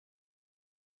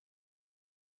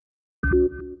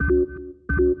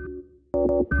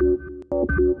Thank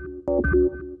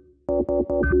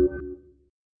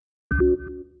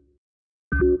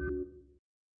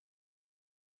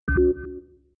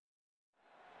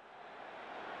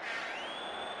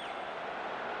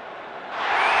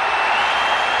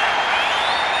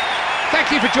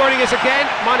you for joining us again.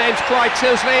 My name's Clyde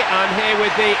Tilsley. I'm here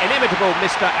with the inimitable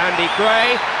Mr. Andy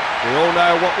Gray. We all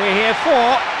know what we're here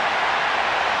for.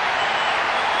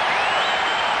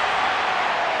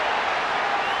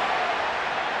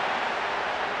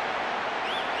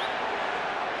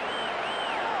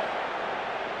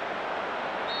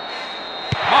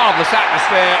 Marvellous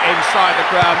atmosphere inside the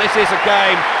ground. This is a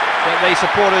game that the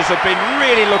supporters have been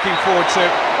really looking forward to.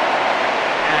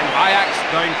 And Ajax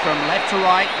going from left to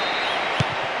right.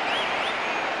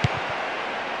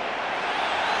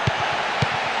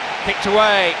 Kicked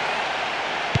away.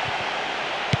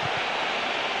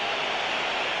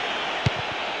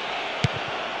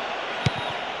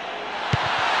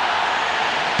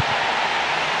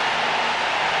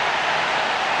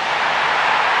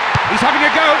 He's having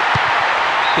a go.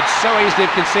 Could so easily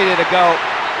have conceded a goal.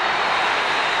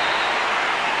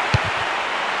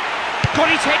 Got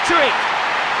his head to it.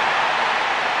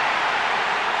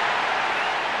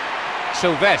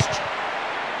 Sylvestre.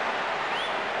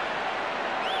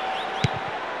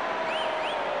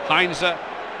 Heitinga.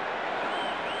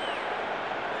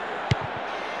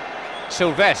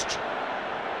 Sylvestre.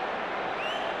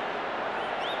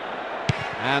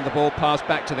 And the ball passed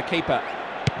back to the keeper.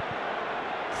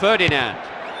 Ferdinand.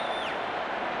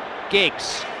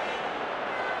 Giggs.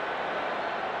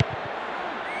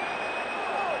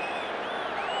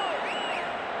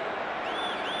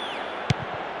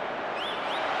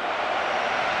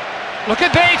 Look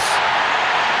at this!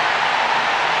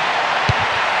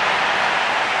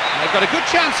 They've got a good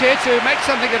chance here to make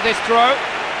something of this throw.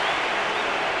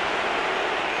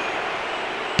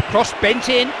 Cross bent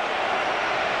in.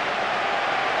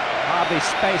 Hardly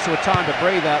space or time to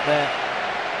breathe out there.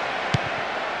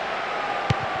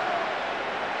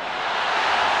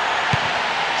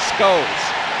 Scholes.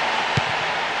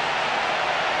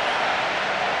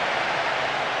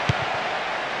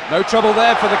 No trouble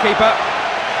there for the keeper.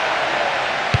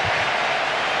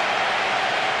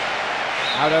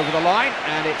 Out over the line,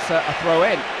 and it's a throw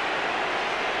in.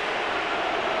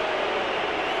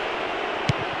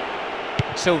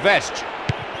 Sylvestre.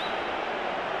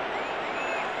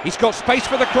 He's got space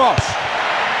for the cross.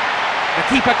 The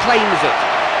keeper claims it.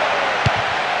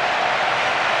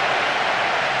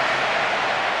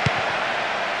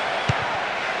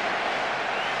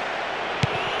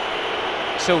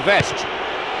 Sylvestre.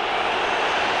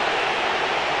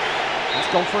 He's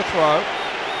gone for a throw.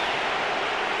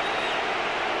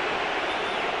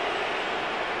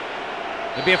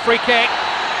 There'll be a free kick.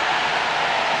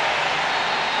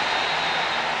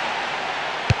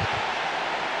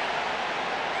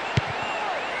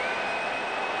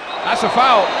 That's a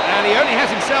foul, and he only has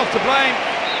himself to blame.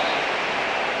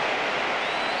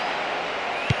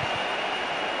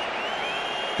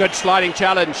 Good sliding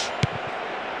challenge.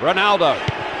 Ronaldo.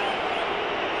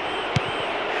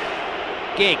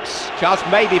 Giggs. Chance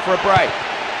maybe for a break.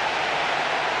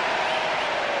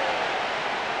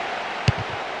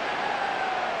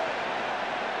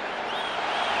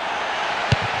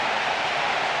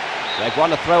 They've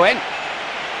won a throw-in.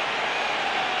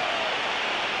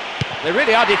 They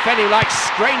really are defending like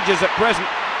strangers at present.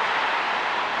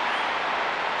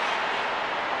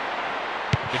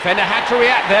 Defender had to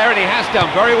react there, and he has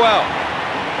done very well.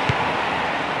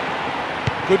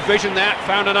 Good vision there,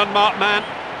 found an unmarked man.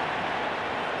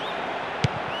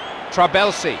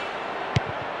 Trabelsi.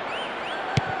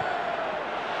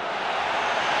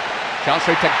 Chance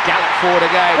for him to gallop forward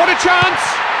again. What a chance!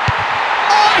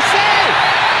 Oh, I say!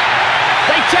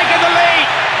 They've taken the lead!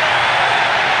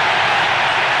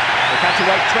 They've had to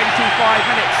wait 25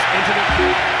 minutes into the...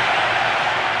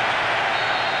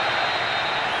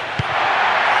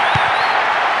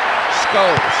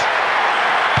 Scholes.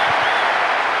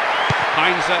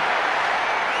 Heitinga.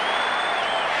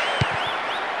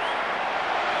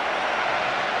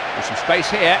 There's some space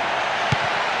here.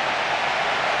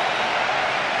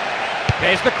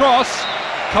 There's the cross.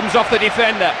 Comes off the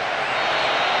defender.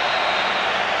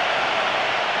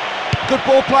 Good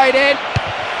ball played in.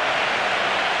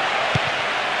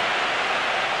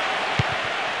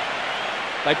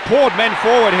 They poured men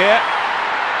forward here.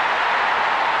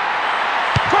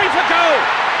 Going for goal!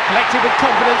 Collected with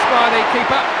confidence by the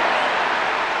keeper.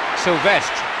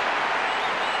 Sylvestre.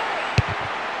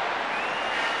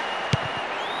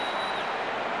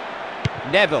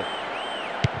 Neville.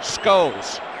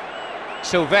 Scholes.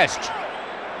 Sylvestre.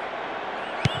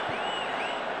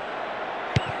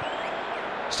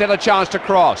 Still a chance to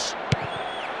cross.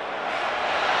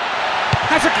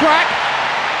 Has a crack.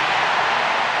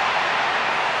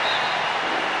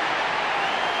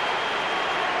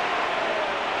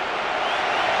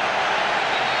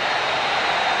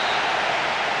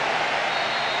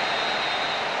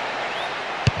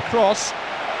 Cross.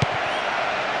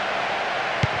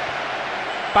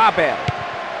 Babel.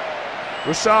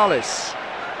 Rosales.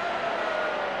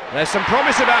 There's some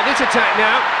promise about this attack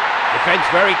now. Defence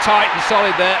very tight and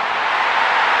solid there.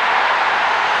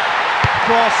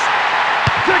 Cross.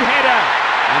 Good header.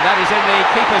 And that is in the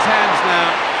keeper's hands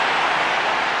now.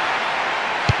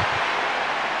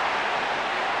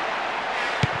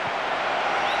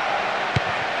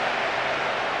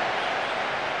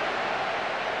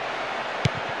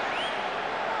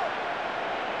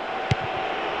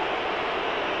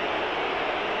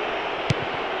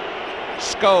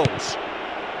 Goals.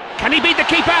 Can he beat the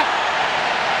keeper?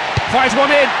 Fires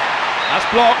one in. That's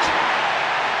blocked.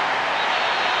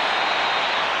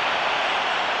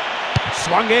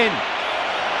 Swung in.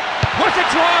 What a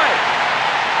try!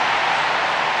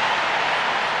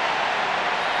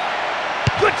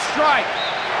 Good strike.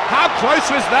 How close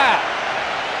was that?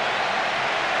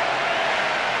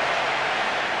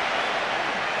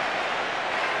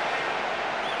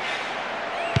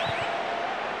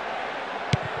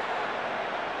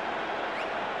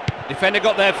 Defender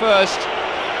got there first.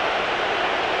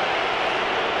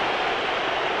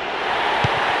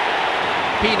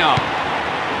 Pina.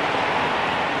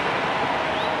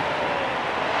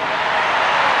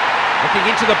 Looking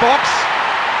into the box.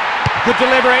 Good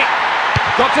delivery.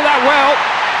 Got to that well.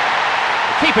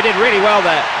 The keeper did really well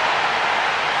there.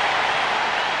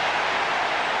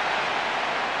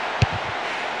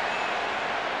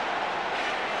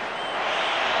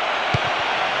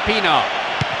 Pina.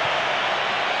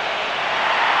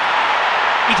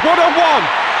 He's one-on-one.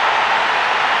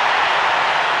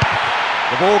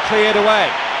 The ball cleared away.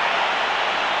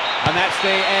 And that's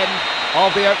the end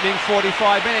of the opening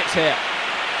 45 minutes here.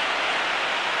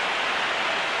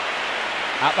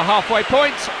 At the halfway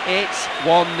point, it's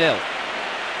 1-0.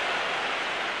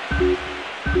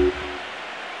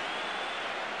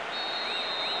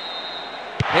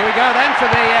 Here we go then for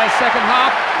the second half.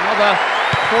 Another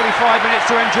 45 minutes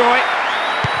to enjoy.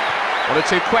 One or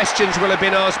two questions will have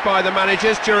been asked by the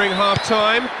managers during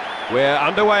half-time. We're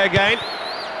underway again.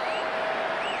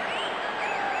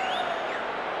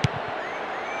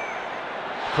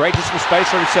 Created some space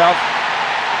for himself.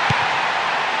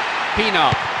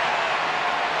 Pina.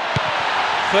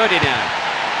 Ferdinand.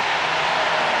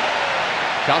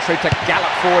 Chance for him to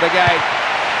gallop forward again.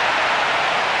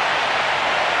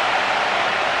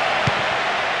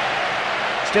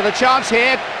 Still a chance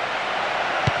here.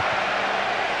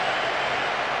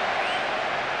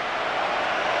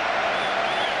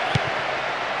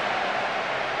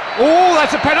 Oh,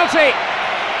 that's a penalty.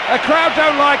 The crowd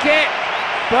don't like it,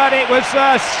 but it was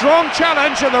a strong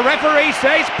challenge and the referee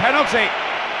says penalty.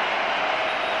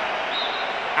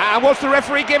 And what's the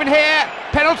referee given here?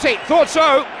 Penalty. Thought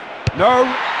so. No.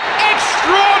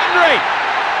 Extraordinary.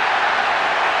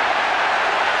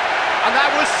 And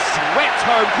that was swept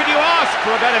home. Could you ask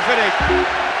for a better finish?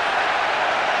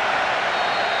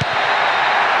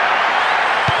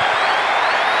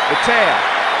 Mitea.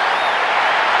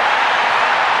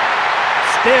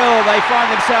 Still, they find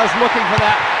themselves looking for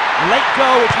that late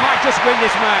goal which might just win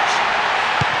this match.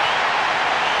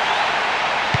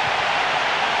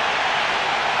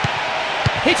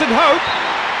 Hit and hope.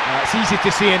 It's easy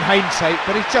to see in hindsight,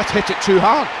 but he's just hit it too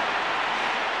hard.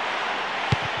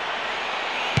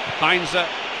 Heitinga.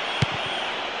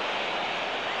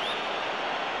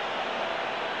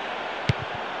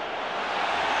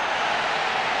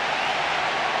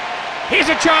 Here's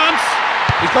a chance.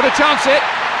 He's got to chance it.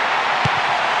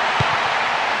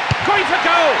 Going for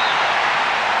goal!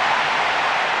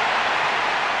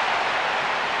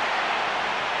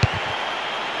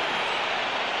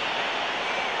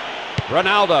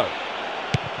 Ronaldo.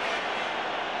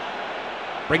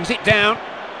 Brings it down.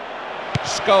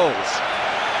 Scholes.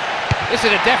 This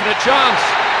is a definite chance.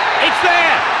 It's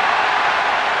there!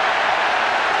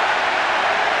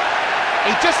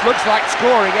 He just looks like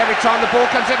scoring every time the ball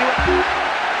comes anywhere.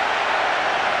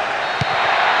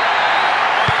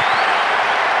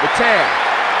 Mitea.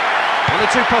 One or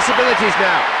two possibilities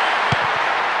now.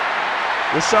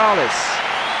 Rosales.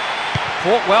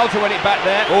 Fought well to win it back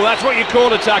there. Oh, that's what you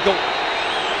call a tackle.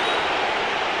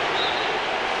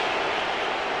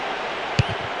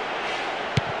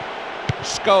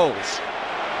 Scholes.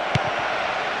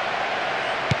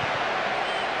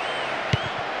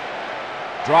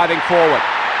 Driving forward.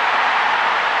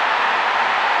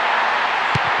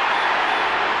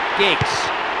 Giggs.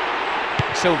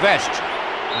 Sylvestre.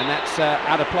 And that's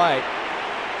out of play.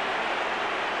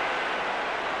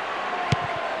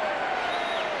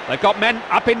 They've got men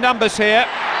up in numbers here.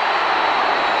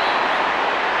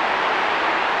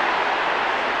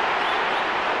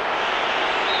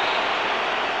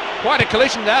 Quite a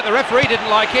collision there. The referee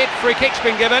didn't like it. Free kick's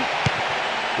been given.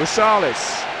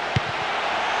 Rosales.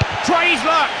 Tries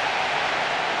luck.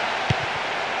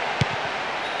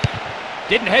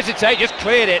 Didn't hesitate, just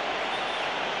cleared it.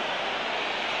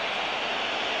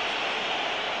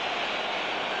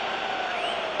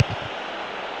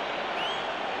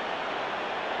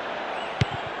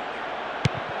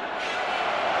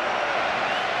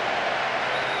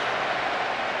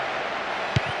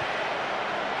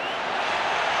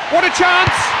 What a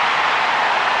chance!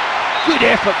 Good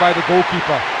effort by the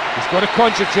goalkeeper. He's got to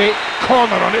concentrate.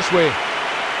 Corner on its way.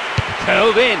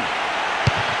 Curled in.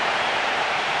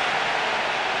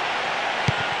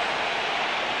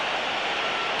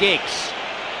 Giggs.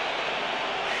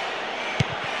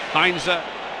 Heitinga.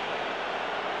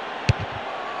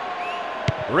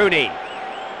 Rooney.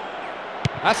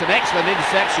 That's an excellent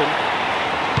interception.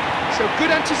 So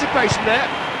good anticipation there.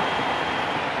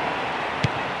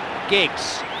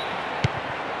 Giggs.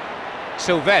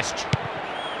 Sylvestre.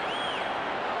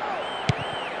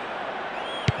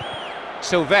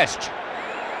 Sylvestre.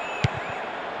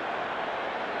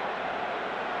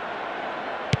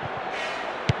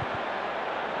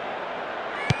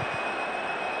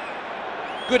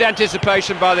 Good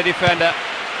anticipation by the defender.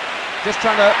 Just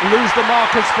trying to lose the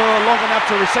markers for long enough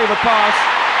to receive a pass.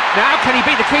 Now, can he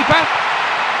beat the keeper?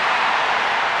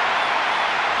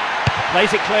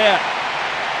 Plays it clear.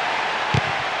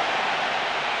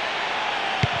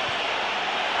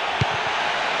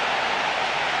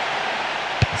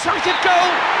 Sighted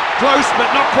goal! Close,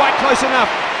 but not quite close enough.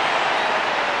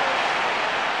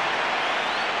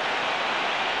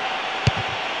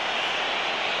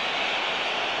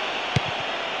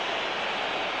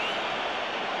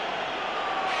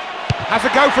 Has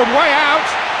a go from way out.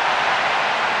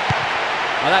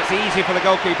 Well, that's easy for the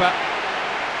goalkeeper.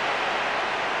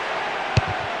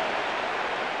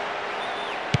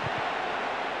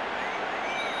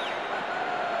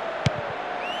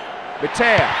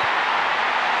 Mitea.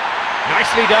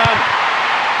 Nicely done.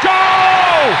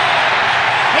 Goal!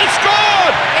 He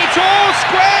scored! It's all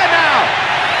square now.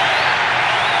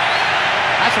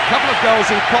 That's a couple of goals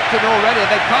he's popped in already.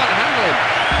 They can't handle him.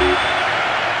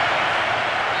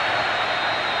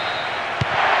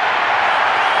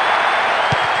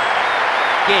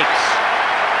 Giggs.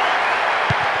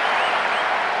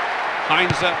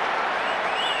 Heitinga.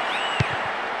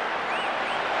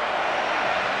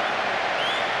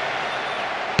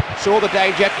 Saw the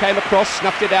danger, came across,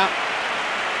 snuffed it out.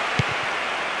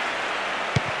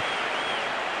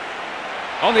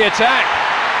 On the attack.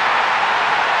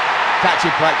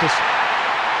 Catching practice.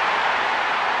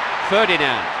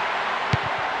 Ferdinand.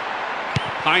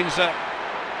 Heitinga.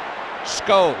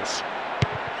 Scholes.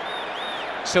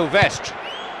 Sylvestre.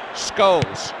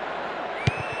 Scholes.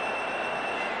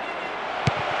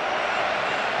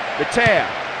 Mitea.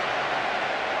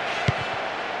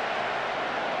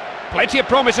 Plenty of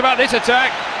promise about this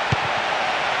attack.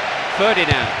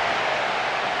 Ferdinand.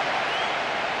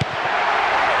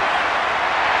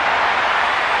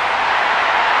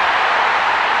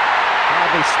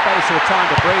 Hardly space or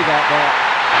time to breathe out there.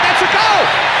 That's a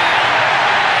goal!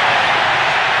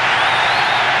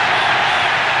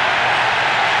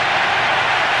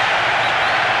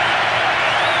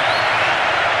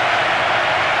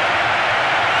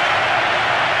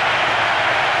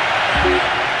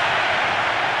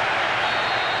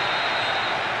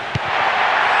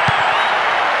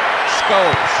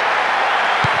 Goals.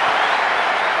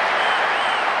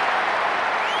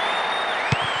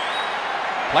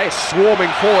 Players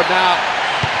swarming forward now.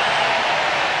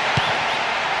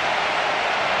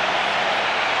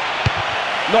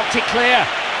 Knocked it clear.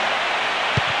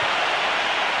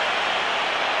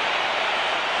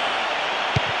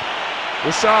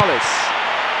 Rosales.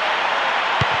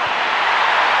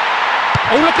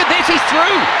 Oh, look at this, he's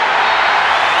through!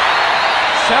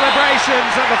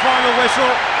 Celebrations at the final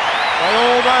whistle. But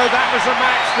although that was a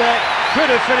match that could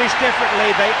have finished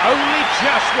differently, they only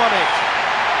just won it.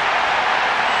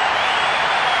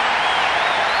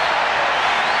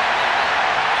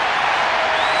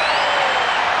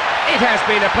 It has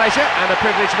been a pleasure and a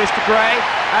privilege, Mr. Gray.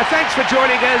 Thanks for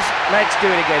joining us. Let's do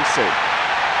it again soon.